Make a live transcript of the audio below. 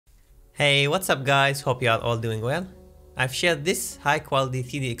Hey, what's up guys? Hope you are all doing well. I've shared this high quality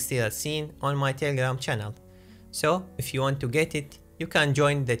 3D exterior scene on my Telegram channel. So if you want to get it, you can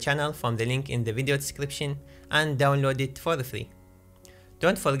join the channel from the link in the video description and download it for free.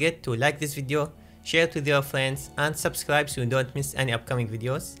 Don't forget to like this video, share it with your friends and subscribe so you don't miss any upcoming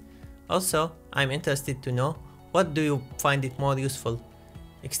videos. Also, I'm interested to know, what do you find it more useful?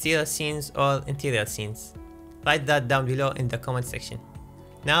 Exterior scenes or interior scenes? Write that down below in the comment section.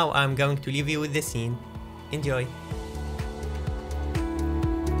 Now I'm going to leave you with the scene. Enjoy!